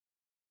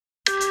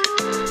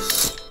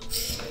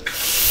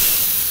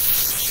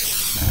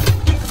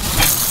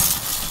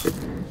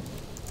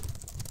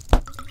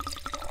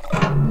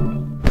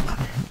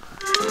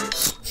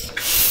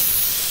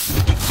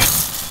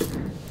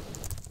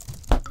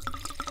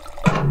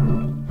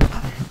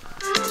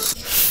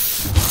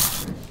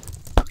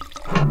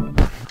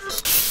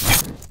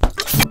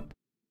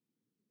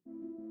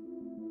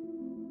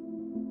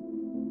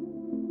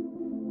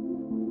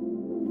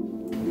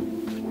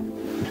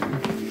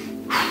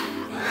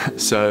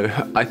So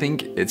I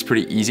think it's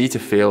pretty easy to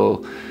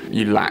feel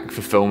you lack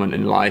fulfillment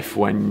in life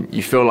when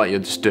you feel like you're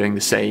just doing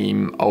the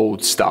same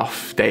old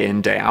stuff day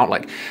in, day out.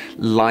 Like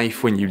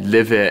life when you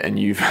live it and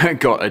you've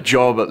got a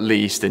job at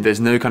least, and there's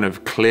no kind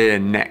of clear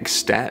next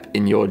step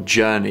in your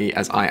journey,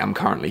 as I am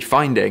currently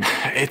finding,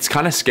 it's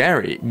kind of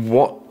scary.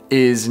 What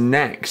is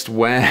next?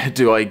 Where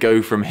do I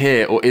go from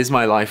here? Or is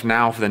my life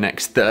now for the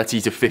next 30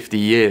 to 50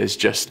 years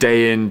just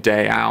day in,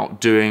 day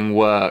out, doing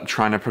work,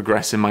 trying to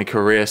progress in my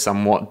career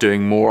somewhat,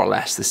 doing more or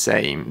less the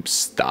same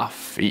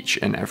stuff each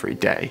and every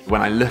day?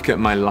 When I look at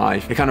my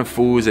life, it kind of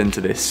falls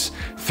into this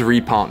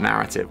three-part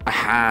narrative. I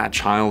had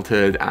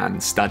childhood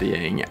and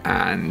studying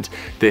and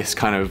this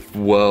kind of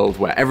world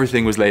where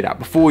everything was laid out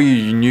before you,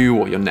 you knew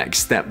what your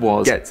next step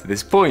was. Get to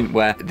this point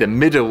where the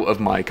middle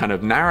of my kind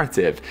of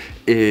narrative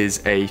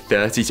is a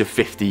 30 to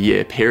 50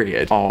 year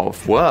period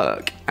of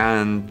work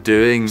and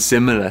doing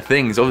similar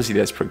things. Obviously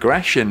there's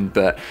progression,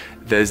 but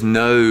there's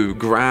no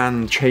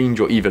grand change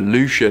or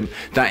evolution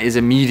that is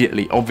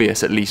immediately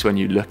obvious, at least when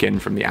you look in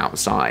from the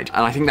outside.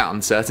 And I think that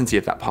uncertainty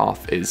of that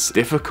path is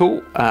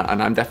difficult,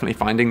 and I'm definitely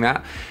finding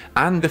that.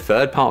 And the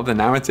third part of the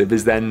narrative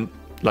is then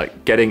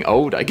like getting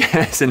old, I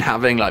guess, and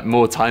having like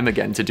more time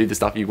again to do the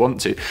stuff you want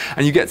to.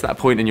 And you get to that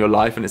point in your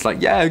life and it's like,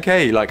 yeah,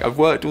 okay, like I've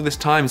worked all this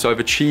time, so I've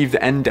achieved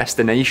the end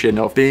destination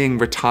of being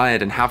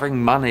retired and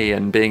having money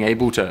and being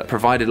able to,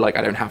 provided like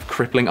I don't have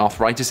crippling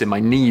arthritis in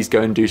my knees,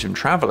 go and do some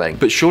traveling.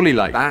 But surely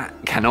like that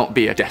cannot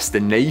be a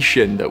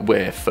destination that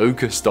we're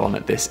focused on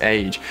at this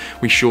age.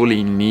 We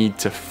surely need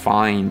to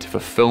find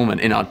fulfillment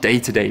in our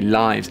day-to-day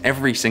lives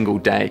every single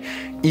day,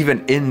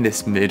 even in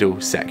this middle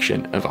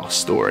section of our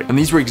story. And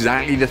these were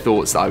exactly the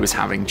thoughts that I was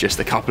having just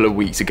a couple of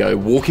weeks ago,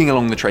 walking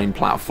along the train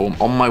platform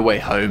on my way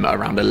home at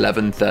around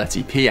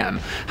 11:30 p.m,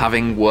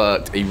 having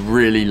worked a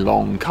really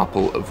long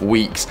couple of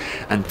weeks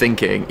and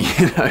thinking,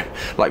 you know,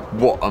 like,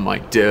 what am I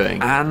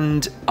doing?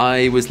 And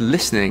I was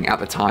listening at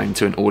the time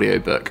to an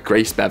audiobook,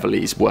 Grace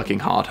Beverley's Working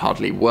Hard,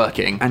 Hardly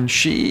Working, and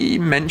she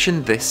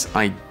mentioned this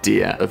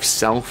idea of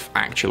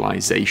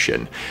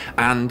self-actualization.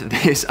 And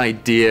this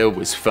idea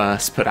was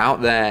first put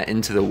out there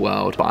into the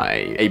world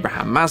by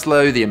Abraham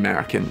Maslow, the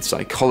American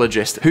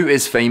psychologist, who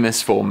is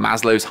famous for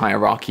Maslow's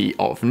hierarchy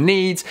of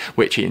needs,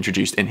 which he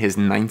introduced in his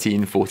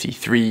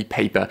 1943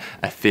 paper,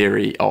 A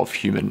Theory of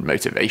Human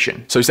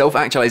Motivation. So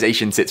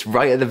self-actualization sits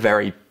right at the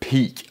very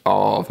peak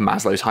of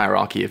Maslow's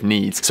hierarchy of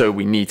needs. So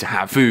we need to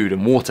have food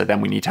and water, then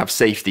we need to have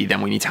safety,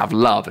 then we need to have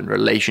love and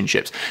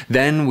relationships,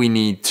 then we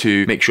need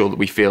to make sure that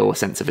we feel a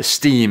sense of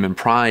esteem and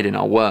pride in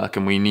our work,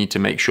 and we need to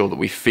make sure that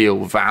we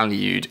feel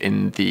valued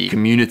in the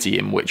community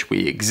in which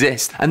we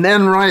exist. And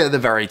then right at the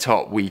very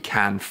top, we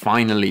can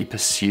finally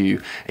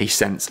pursue a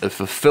sense of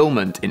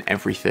fulfillment in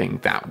everything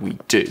that we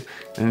do.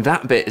 And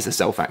that bit is the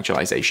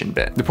self-actualization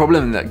bit. The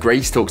problem that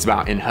Grace talks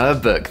about in her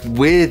book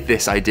with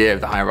this idea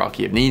of the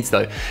hierarchy of needs,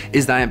 though,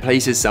 is that it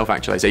places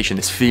self-actualization,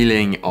 this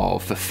feeling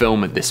of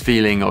fulfillment, this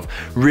feeling of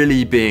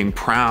really being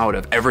proud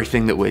of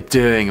everything that we're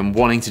doing and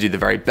wanting to do the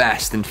very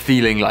best and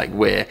feeling like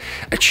we're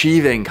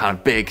achieving kind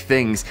of big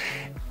things.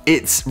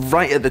 It's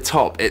right at the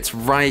top, it's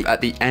right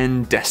at the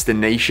end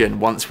destination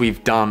once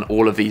we've done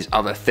all of these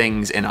other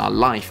things in our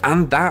life.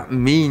 And that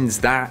means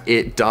that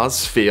it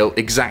does feel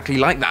exactly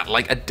like that,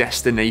 like a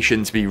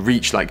destination to be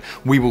reached, like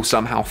we will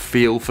somehow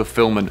feel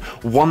fulfillment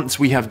once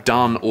we have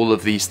done all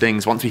of these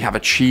things, once we have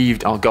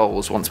achieved our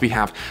goals, once we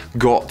have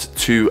got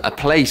to a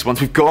place, once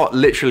we've got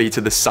literally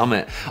to the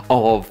summit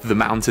of the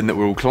mountain that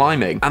we're all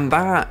climbing. And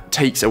that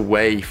takes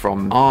away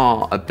from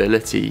our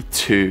ability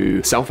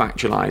to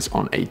self-actualize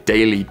on a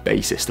daily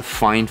basis, to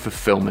find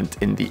fulfillment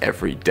in the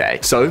everyday.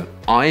 So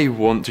I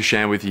want to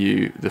share with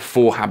you the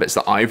 4 habits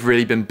that I've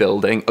really been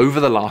building over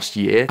the last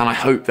year, and I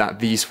hope that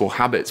these 4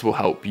 habits will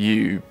help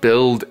you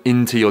build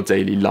into your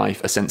daily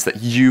life a sense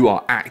that you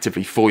are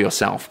actively for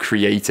yourself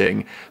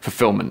creating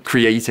fulfillment,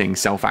 creating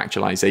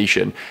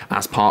self-actualization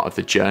as part of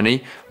the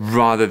journey,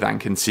 rather than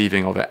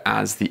conceiving of it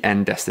as the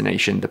end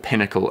destination, the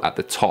pinnacle at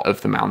the top of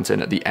the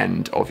mountain at the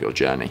end of your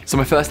journey. So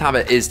my first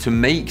habit is to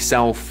make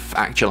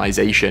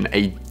self-actualization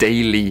a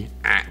daily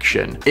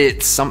action.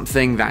 It's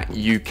something that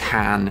you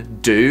can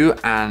do,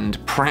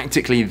 and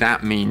practically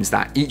that means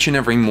that each and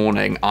every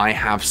morning I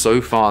have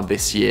so far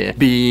this year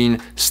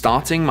been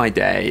starting my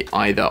day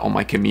either on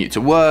my commute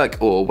to work,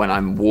 or when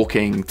I'm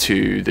walking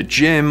to the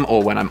gym,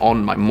 or when I'm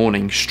on my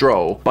morning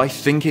stroll, by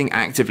thinking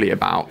actively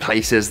about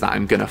places that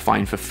I'm gonna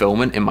find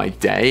fulfillment in my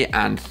day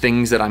and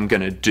things that I'm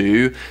gonna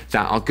do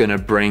that are gonna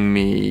bring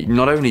me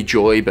not only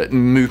joy but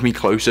move me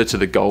closer to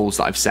the goals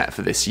that I've set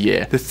for this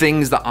year. The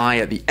things that I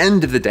at the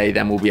end of the day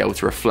then will be able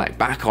to reflect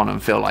back on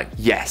and feel like,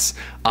 yes,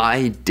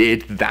 I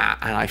did that,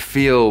 and I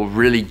feel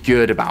really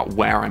good about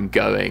where I'm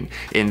going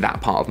in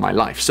that part of my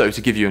life. So to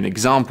give you an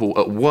example,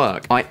 at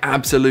work, I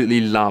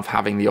absolutely love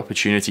having the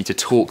opportunity to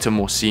talk to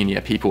more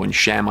senior people and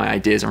share my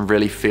ideas and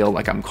really feel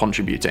like I'm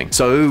contributing.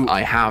 So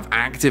I have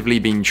actively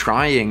been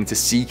trying to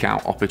seek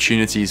out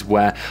opportunities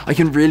where I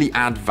can really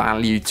add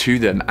value to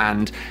them,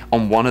 and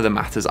on one of the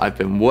matters I've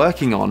been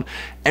working on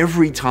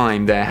every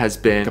time there has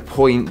been a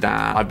point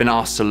that I've been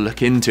asked to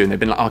look into and they've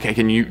been like, okay,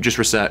 can you just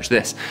research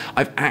this?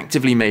 I've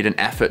actively made an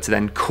effort to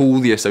then call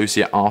the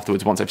associate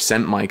afterwards once I've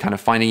sent my kind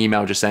of finding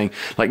email just saying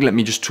like, let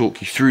me just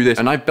talk you through this.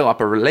 And I've built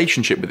up a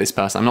relationship with this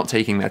person. I'm not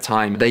taking their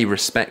time. They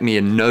respect me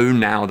and know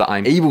now that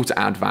I'm able to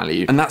add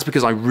value. And that's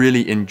because I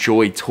really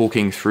enjoy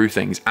talking through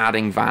things,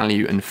 adding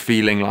value and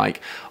feeling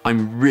like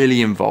I'm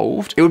really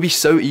involved. It would be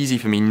so easy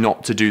for me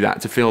not to do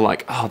that, to feel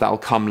like, oh, that'll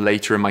come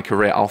later in my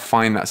career. I'll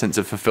find that sense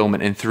of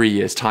fulfillment in 3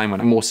 years' time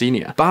when I'm more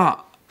senior.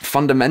 But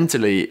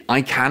fundamentally,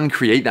 I can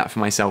create that for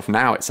myself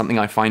now. It's something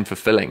I find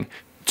fulfilling.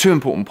 2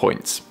 important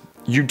points.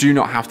 You do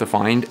not have to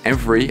find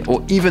every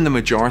or even the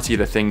majority of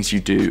the things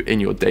you do in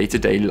your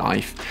day-to-day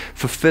life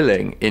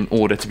fulfilling in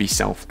order to be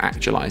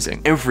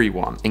self-actualizing.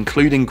 Everyone,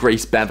 including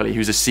Grace Beverly,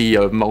 who's a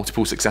CEO of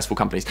multiple successful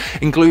companies,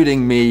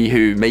 including me,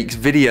 who makes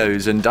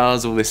videos and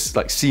does all this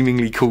like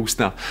seemingly cool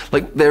stuff.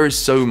 Like, there is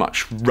so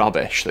much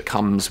rubbish that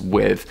comes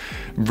with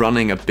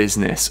running a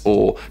business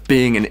or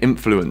being an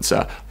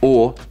influencer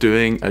or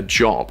doing a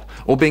job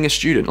or being a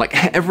student. Like,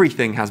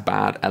 everything has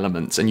bad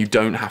elements and you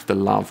don't have to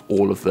love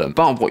all of them.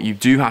 But what you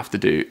do have to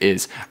do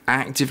is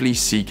actively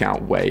seek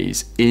out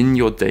ways in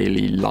your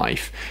daily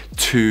life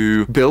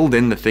to build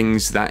in the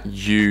things that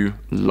you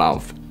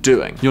love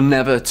doing. You're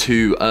never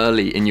too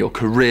early in your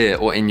career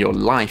or in your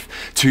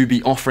life to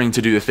be offering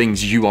to do the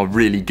things you are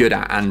really good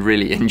at and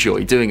really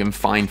enjoy doing and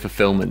find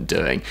fulfillment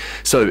doing.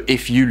 So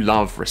if you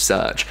love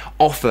research,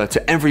 offer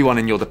to everyone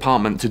in your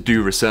department to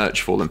do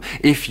research for them.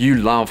 If you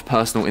love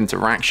personal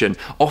interaction,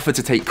 offer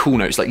to take call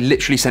notes, like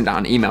literally send out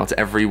an email to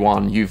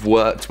everyone you've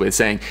worked with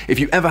saying, if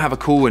you ever have a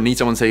call and need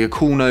someone to take a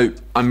call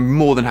note, I'm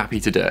more than happy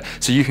to do it.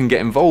 So you can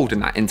get involved in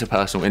that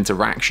interpersonal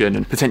interaction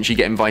and potentially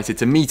get invited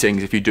to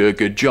meetings if you do a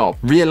good job.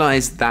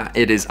 Realize that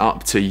it is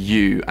up to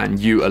you and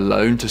you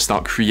alone to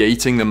start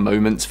creating the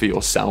moments for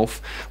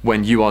yourself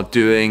when you are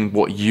doing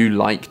what you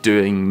like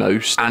doing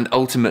most. And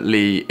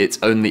ultimately, it's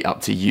only up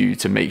to you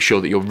to make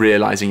sure that you're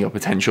realizing your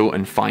potential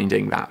and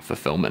finding that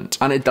fulfillment.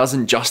 And it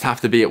doesn't just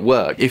have to be at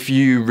work. If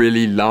you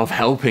really love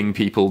helping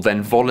people,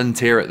 then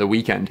volunteer at the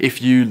weekend.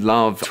 If you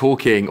love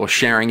talking or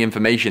sharing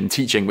information,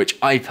 teaching, which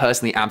I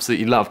personally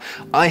absolutely love,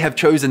 I have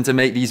chosen to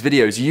make these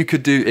videos. You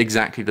could do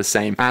exactly the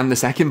same. And the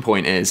second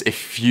point is,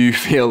 if you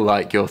feel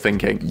like you're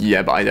thinking,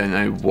 yeah, but I don't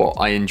know what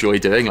I enjoy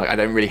doing, like I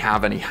don't really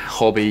have any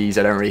hobbies,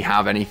 I don't really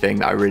have anything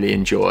that I really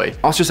enjoy,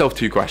 ask yourself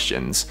 2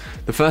 questions.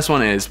 The first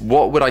one is,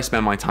 what would I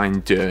spend my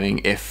time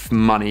doing if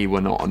money were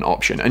not an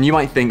option? And you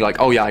might think like,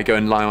 oh yeah, I go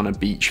and lie on a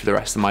beach for the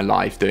rest of my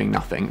life doing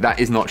nothing. That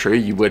is not true.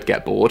 You would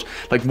get bored.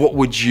 Like, what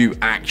would you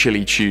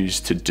actually choose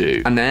to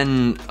do? And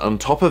then on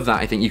top of that,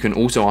 I think you can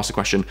also ask the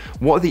question,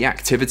 what are the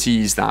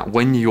activities that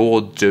when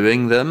you're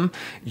doing them,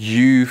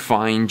 you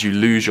find you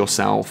lose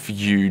yourself,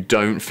 you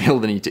don't feel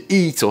the need to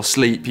eat or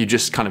sleep, you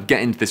just kind of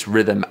get into this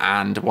rhythm,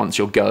 and once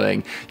you're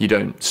going, you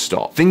don't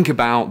stop. Think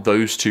about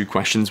those 2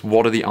 questions.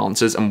 What are the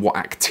answers and what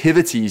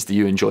activities do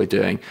you enjoy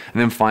doing?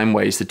 And then find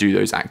ways to do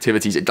those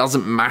activities. It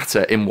doesn't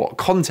matter in what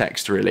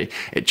context really,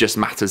 it just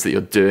matters that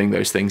you're doing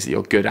those things that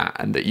you're good at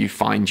and that you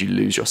find you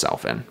lose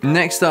yourself in.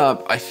 Next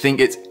up, I think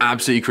it's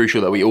absolutely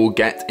crucial that we all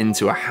get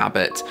into a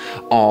habit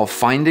of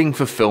finding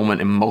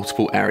fulfillment in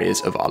multiple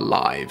areas of our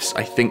lives.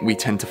 I think we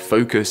tend to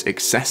focus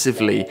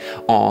excessively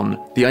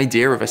on the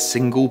idea of a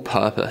single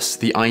purpose,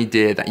 the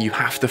idea that you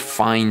have to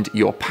find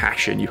your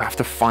passion, you have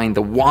to find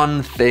the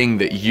one thing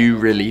that you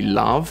really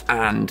love,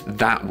 and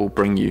that will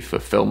bring you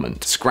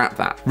fulfillment. Scrap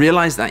that.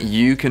 Realize that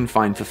you can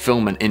find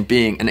fulfillment in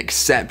being an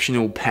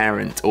exceptional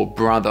parent or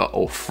brother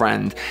or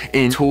friend,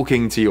 in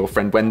talking to your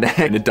friend when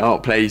they're in a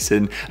dark place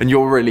and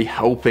you're really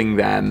helping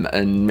them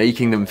and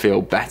making them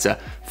feel better.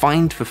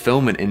 Find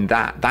fulfillment in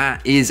that.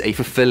 That is a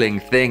fulfilling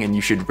thing and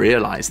you should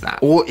realize that.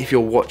 Or if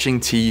you're watching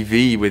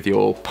TV with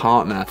your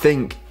partner,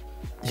 think,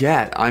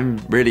 yeah, I'm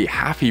really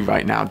happy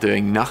right now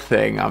doing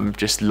nothing. I'm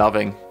just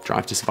loving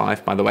Drive to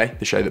Survive, by the way,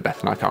 the show that Beth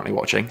and I are currently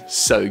watching.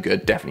 So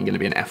good, definitely gonna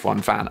be an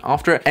F1 fan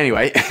after it.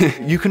 Anyway,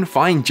 you can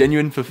find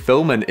genuine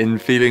fulfillment in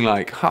feeling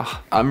like,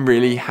 I'm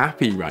really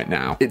happy right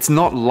now. It's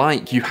not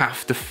like you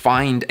have to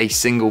find a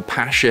single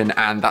passion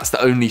and that's the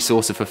only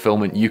source of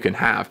fulfillment you can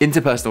have.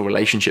 Interpersonal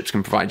relationships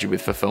can provide you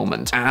with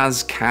fulfillment,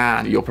 as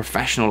can your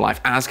professional life,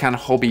 as can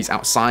hobbies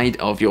outside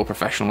of your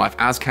professional life,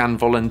 as can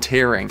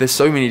volunteering. There's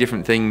so many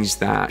different things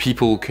that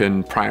people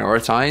can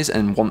prioritize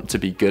and want to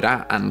be good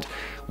at, and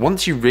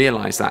once you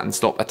realize that and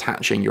stop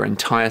attaching your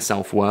entire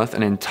self-worth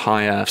and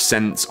entire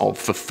sense of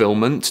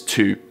fulfillment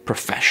to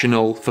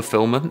professional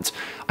fulfillment,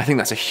 I think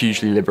that's a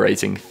hugely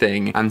liberating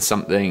thing, and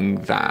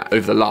something that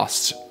over the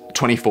last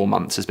 24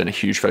 months has been a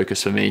huge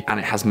focus for me, and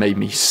it has made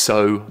me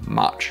so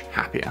much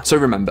happier. So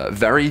remember,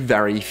 very,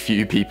 very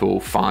few people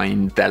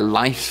find their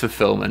life's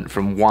fulfillment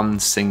from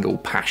one single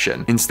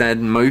passion. Instead,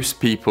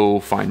 most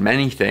people find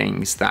many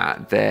things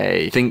that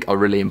they think are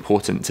really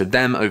important to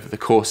them over the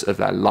course of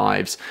their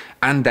lives,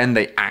 and then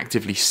they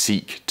actively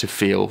seek to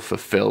feel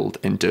fulfilled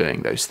in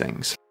doing those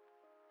things.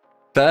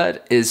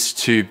 Third is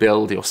to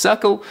build your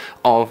circle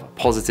of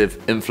positive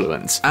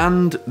influence.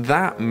 And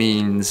that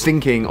means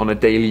thinking on a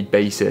daily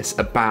basis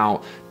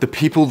about the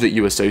people that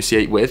you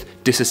associate with,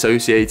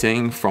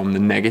 disassociating from the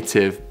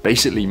negative,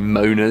 basically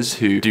moaners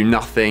who do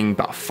nothing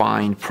but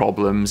find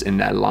problems in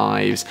their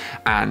lives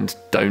and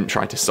don't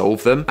try to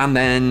solve them. And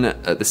then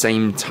at the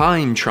same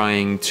time,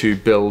 trying to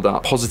build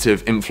up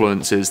positive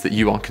influences that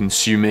you are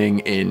consuming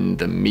in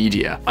the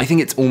media. I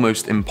think it's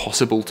almost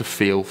impossible to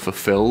feel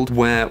fulfilled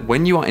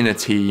when you are in a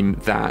team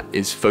that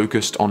is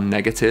focused on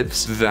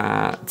negatives,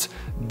 that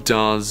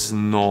does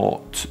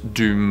not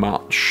do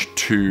much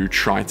to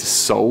try to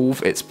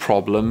solve its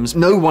problems.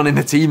 No one in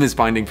the team is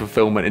finding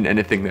fulfillment in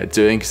anything they're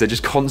doing because they're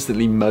just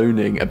constantly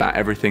moaning about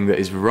everything that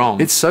is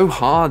wrong. It's so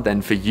hard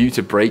then for you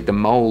to break the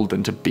mold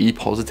and to be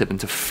positive and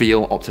to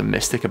feel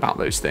optimistic about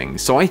those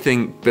things. So I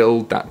think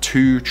build that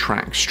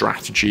 2-track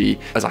strategy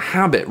as a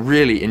habit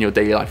really in your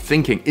daily life,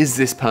 thinking, is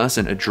this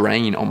person a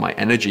drain on my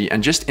energy?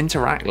 And just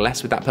interact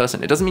less with that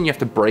person. It doesn't mean you have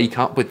to break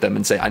up with them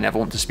and say, I never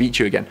want to speak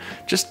to you again.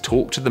 Just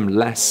talk to them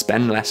less,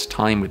 spend less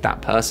time with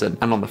that person.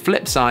 And on the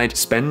flip side,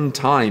 spend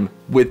time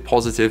with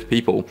positive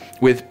people,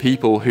 with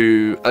people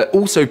who are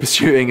also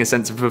pursuing a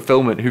sense of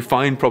fulfillment, who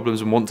find problems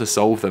and want to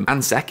solve them.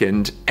 And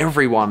second,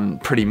 everyone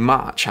pretty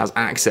much has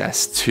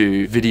access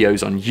to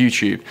videos on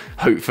YouTube,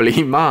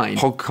 hopefully mine,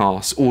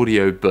 podcasts,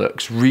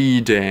 audiobooks,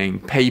 reading,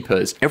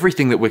 papers.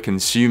 Everything that we're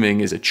consuming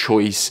is a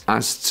choice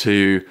as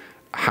to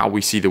how we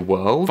see the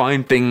world.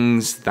 Find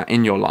things that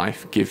in your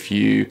life give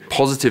you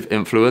positive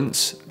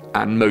influence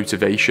and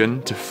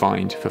motivation to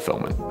find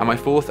fulfillment. And my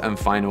 4th and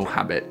final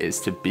habit is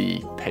to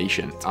be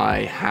patient.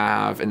 I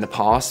have in the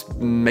past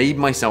made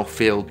myself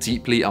feel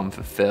deeply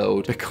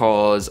unfulfilled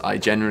because I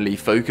generally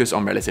focus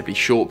on relatively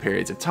short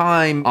periods of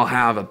time. I'll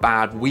have a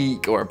bad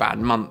week or a bad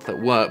month at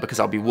work because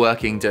I'll be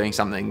working doing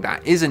something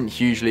that isn't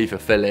hugely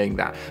fulfilling,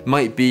 that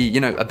might be, you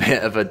know, a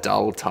bit of a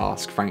dull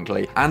task,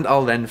 frankly. And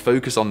I'll then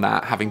focus on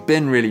that, having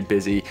been really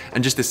busy,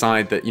 and just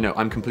decide that, you know,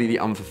 I'm completely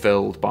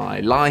unfulfilled by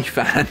life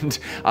and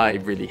I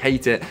really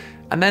hate it.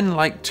 And then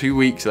like 2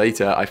 weeks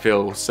later, I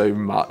feel so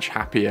much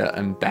happier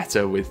and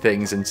better with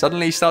things and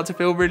suddenly start to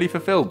feel really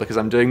fulfilled because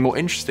I'm doing more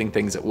interesting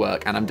things at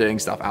work and I'm doing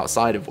stuff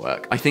outside of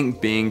work. I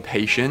think being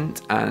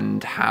patient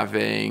and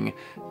having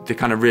the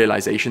kind of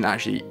realization that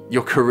actually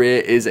your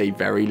career is a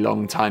very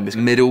long time. This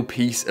middle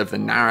piece of the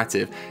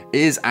narrative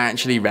is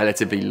actually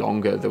relatively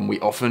longer than we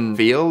often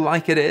feel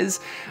like it is.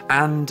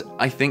 And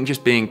I think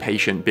just being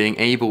patient, being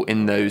able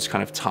in those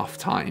kind of tough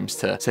times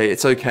to say,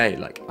 it's okay,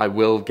 like I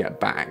will get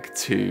back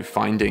to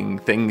finding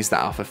things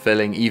that are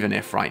fulfilling, even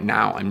if right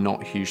now I'm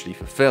not hugely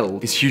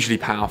fulfilled, is hugely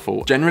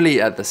powerful.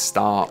 Generally at the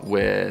start,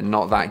 we're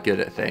not that good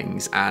at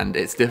things and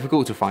it's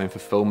difficult to find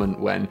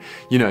fulfillment when,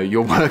 you know,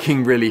 you're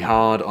working really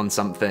hard on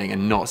something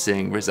and not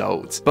seeing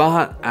results.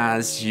 But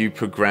as you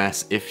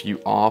progress, if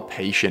you are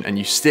patient and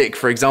you stick,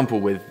 for example,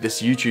 with this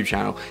YouTube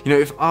channel, you know,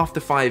 if after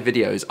 5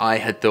 videos I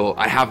had thought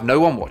I have no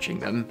one watching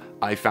them,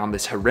 I found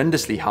this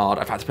horrendously hard,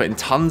 I've had to put in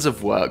tons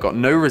of work, got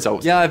no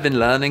results. Yeah, I've been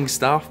learning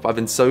stuff, but I've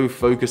been so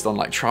focused on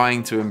like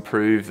trying to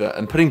improve that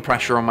and putting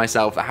pressure on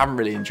myself, I haven't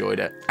really enjoyed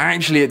it.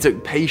 Actually, it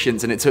took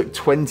patience and it took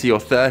 20 or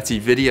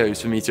 30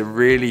 videos for me to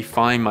really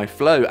find my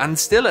flow. And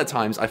still at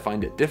times I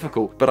find it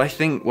difficult. But I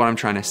think what I'm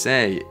trying to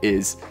say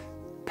is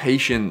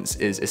patience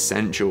is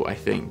essential, I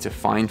think, to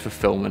find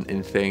fulfillment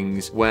in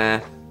things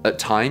where at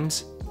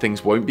times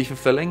things won't be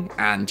fulfilling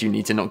and you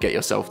need to not get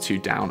yourself too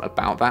down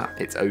about that.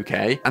 It's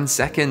okay. And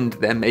second,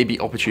 there may be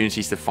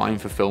opportunities to find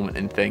fulfillment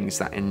in things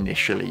that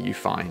initially you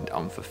find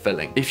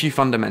unfulfilling. If you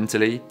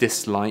fundamentally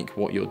dislike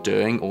what you're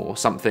doing or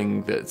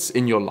something that's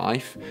in your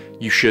life,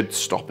 you should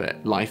stop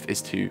it. Life is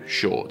too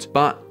short.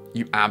 But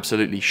you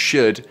absolutely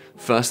should,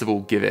 first of all,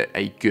 give it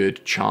a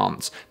good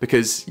chance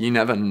because you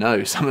never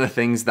know. Some of the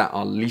things that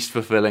are least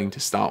fulfilling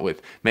to start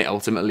with may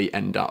ultimately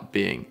end up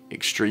being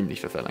extremely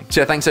fulfilling.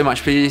 So yeah, thanks so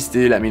much. Please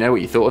do let me know what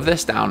you thought of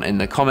this down in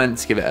the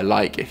comments. Give it a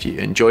like if you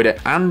enjoyed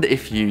it. And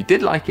if you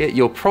did like it,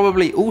 you're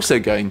probably also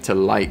going to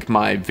like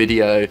my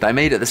video that I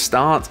made at the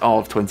start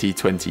of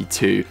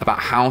 2022 about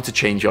how to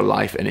change your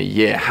life in a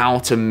year, how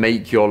to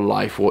make your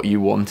life what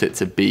you want it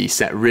to be,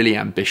 set really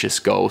ambitious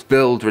goals,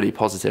 build really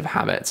positive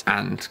habits,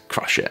 and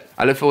crush it.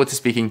 I look forward to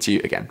speaking to you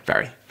again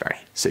very, very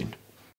soon.